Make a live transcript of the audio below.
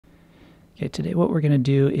Okay, today what we're going to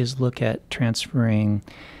do is look at transferring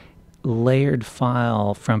layered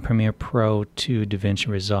file from Premiere Pro to DaVinci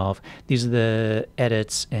Resolve. These are the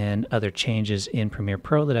edits and other changes in Premiere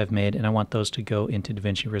Pro that I've made, and I want those to go into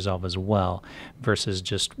DaVinci Resolve as well versus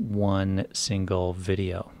just one single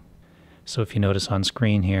video. So if you notice on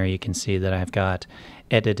screen here, you can see that I've got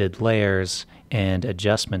edited layers and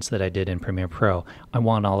adjustments that I did in Premiere Pro. I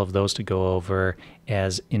want all of those to go over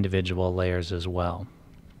as individual layers as well.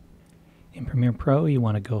 In Premiere Pro, you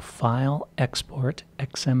want to go File, Export,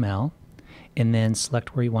 XML, and then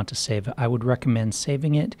select where you want to save it. I would recommend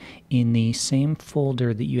saving it in the same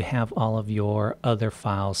folder that you have all of your other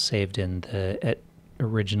files saved in, the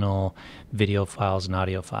original video files and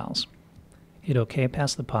audio files. Hit OK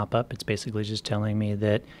past the pop-up. It's basically just telling me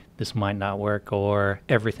that this might not work or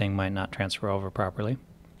everything might not transfer over properly.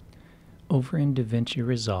 Over in DaVinci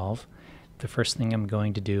Resolve, the first thing I'm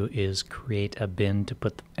going to do is create a bin to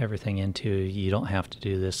put everything into. You don't have to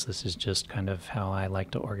do this. This is just kind of how I like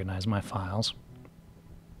to organize my files.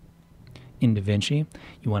 In DaVinci,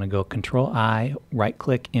 you want to go Control-I,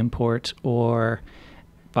 right-click Import or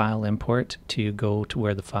File Import to go to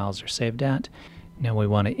where the files are saved at. Now we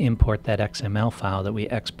want to import that XML file that we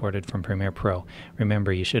exported from Premiere Pro.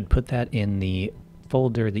 Remember, you should put that in the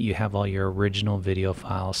folder that you have all your original video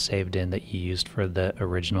files saved in that you used for the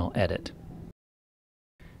original edit.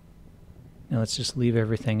 Now let's just leave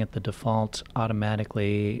everything at the default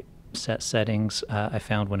automatically set settings. I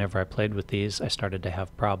found whenever I played with these I started to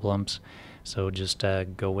have problems, so just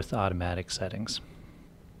go with the automatic settings.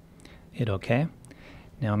 Hit OK.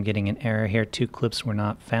 Now I'm getting an error here, 2 clips were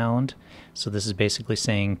not found. So this is basically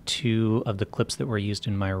saying 2 of the clips that were used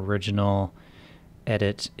in my original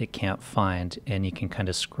edit it can't find, and you can kind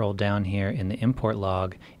of scroll down here in the import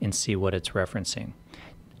log and see what it's referencing.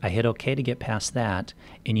 I hit OK to get past that,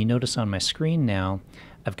 and you notice on my screen now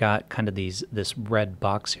I've got kind of this red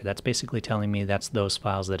box here. That's basically telling me that's those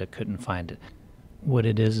files that it couldn't find. What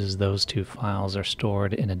it is those 2 files are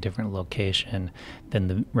stored in a different location than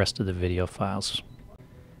the rest of the video files.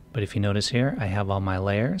 But if you notice here, I have all my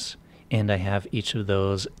layers, and I have each of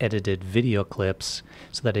those edited video clips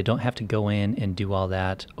so that I don't have to go in and do all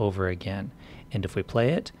that over again. And if we play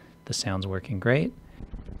it, the sound's working great.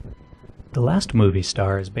 The last movie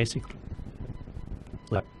star is basically,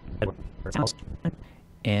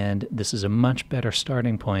 and this is a much better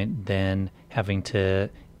starting point than having to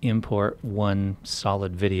import one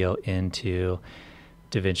solid video into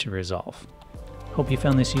DaVinci Resolve. Hope you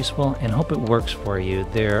found this useful and hope it works for you.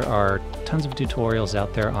 There are tons of tutorials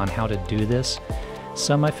out there on how to do this.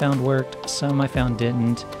 Some I found worked, some I found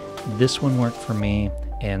didn't. This one worked for me,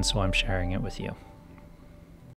 and so I'm sharing it with you.